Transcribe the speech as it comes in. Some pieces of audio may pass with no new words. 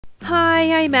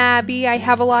Hi, I'm Abby, I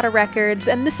have a lot of records,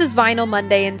 and this is Vinyl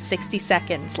Monday in 60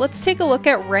 seconds. Let's take a look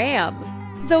at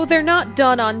Ram. Though they're not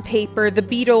done on paper, the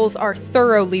Beatles are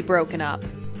thoroughly broken up.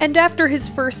 And after his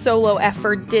first solo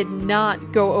effort did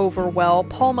not go over well,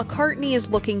 Paul McCartney is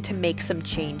looking to make some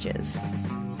changes.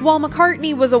 While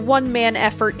McCartney was a one-man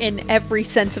effort in every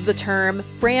sense of the term,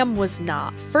 Ram was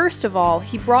not. First of all,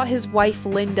 he brought his wife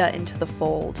Linda into the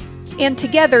fold. And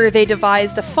together they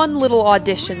devised a fun little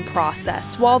audition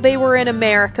process. While they were in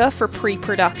America for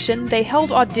pre-production, they held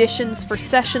auditions for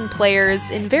session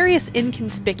players in various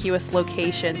inconspicuous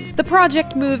locations. The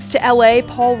project moves to LA,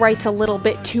 Paul writes a little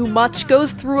bit too much,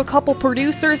 goes through a couple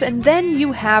producers, and then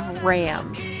you have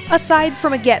Ram. Aside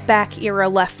from a Get Back era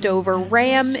leftover,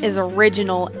 Ram is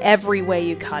original every way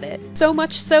you cut it. So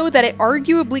much so that it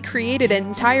arguably created an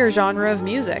entire genre of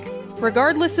music.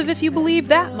 Regardless of if you believe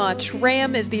that much,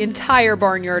 Ram is the entire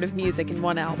barnyard of music in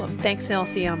one album. Thanks, and I'll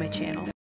see you on my channel.